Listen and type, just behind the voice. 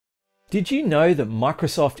Did you know that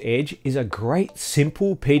Microsoft Edge is a great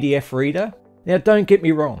simple PDF reader? Now don't get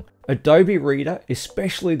me wrong, Adobe Reader,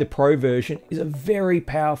 especially the Pro version, is a very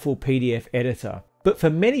powerful PDF editor. But for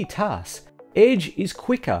many tasks, Edge is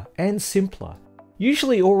quicker and simpler,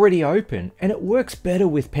 usually already open, and it works better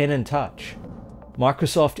with pen and touch.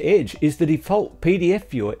 Microsoft Edge is the default PDF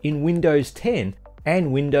viewer in Windows 10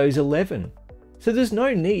 and Windows 11, so there's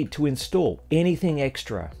no need to install anything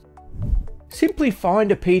extra. Simply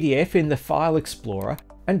find a PDF in the File Explorer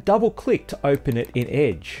and double-click to open it in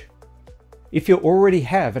Edge. If you already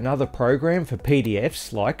have another program for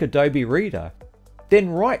PDFs like Adobe Reader, then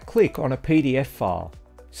right-click on a PDF file,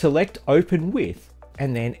 select Open With,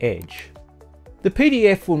 and then Edge. The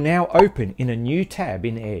PDF will now open in a new tab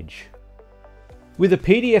in Edge. With a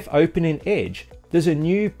PDF open in Edge, there's a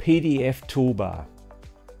new PDF toolbar.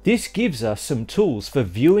 This gives us some tools for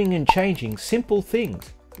viewing and changing simple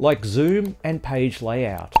things like zoom and page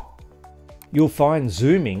layout. You'll find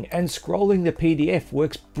zooming and scrolling the PDF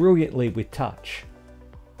works brilliantly with touch.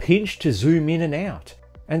 Pinch to zoom in and out,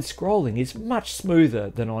 and scrolling is much smoother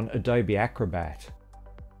than on Adobe Acrobat.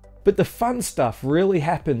 But the fun stuff really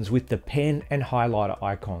happens with the pen and highlighter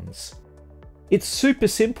icons. It's super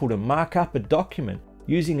simple to mark up a document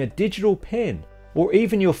using a digital pen or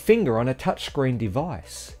even your finger on a touchscreen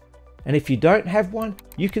device. And if you don't have one,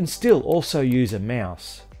 you can still also use a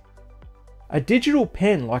mouse. A digital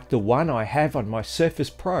pen like the one I have on my Surface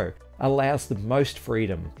Pro allows the most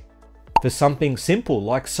freedom. For something simple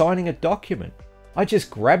like signing a document, I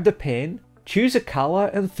just grab the pen, choose a color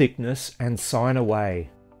and thickness, and sign away.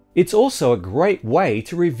 It's also a great way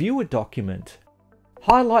to review a document.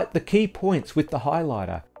 Highlight the key points with the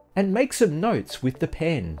highlighter and make some notes with the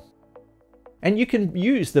pen. And you can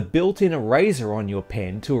use the built-in eraser on your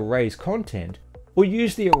pen to erase content, or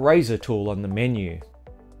use the eraser tool on the menu.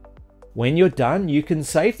 When you're done, you can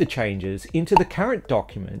save the changes into the current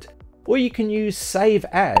document, or you can use Save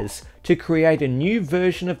As to create a new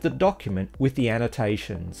version of the document with the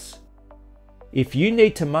annotations. If you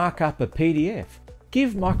need to mark up a PDF,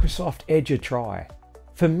 give Microsoft Edge a try.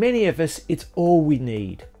 For many of us, it's all we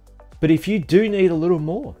need. But if you do need a little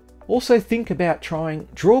more, also think about trying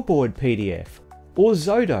Drawboard PDF or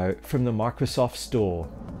Zodo from the Microsoft Store.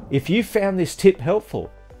 If you found this tip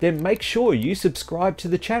helpful, then make sure you subscribe to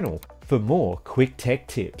the channel for more quick tech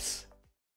tips.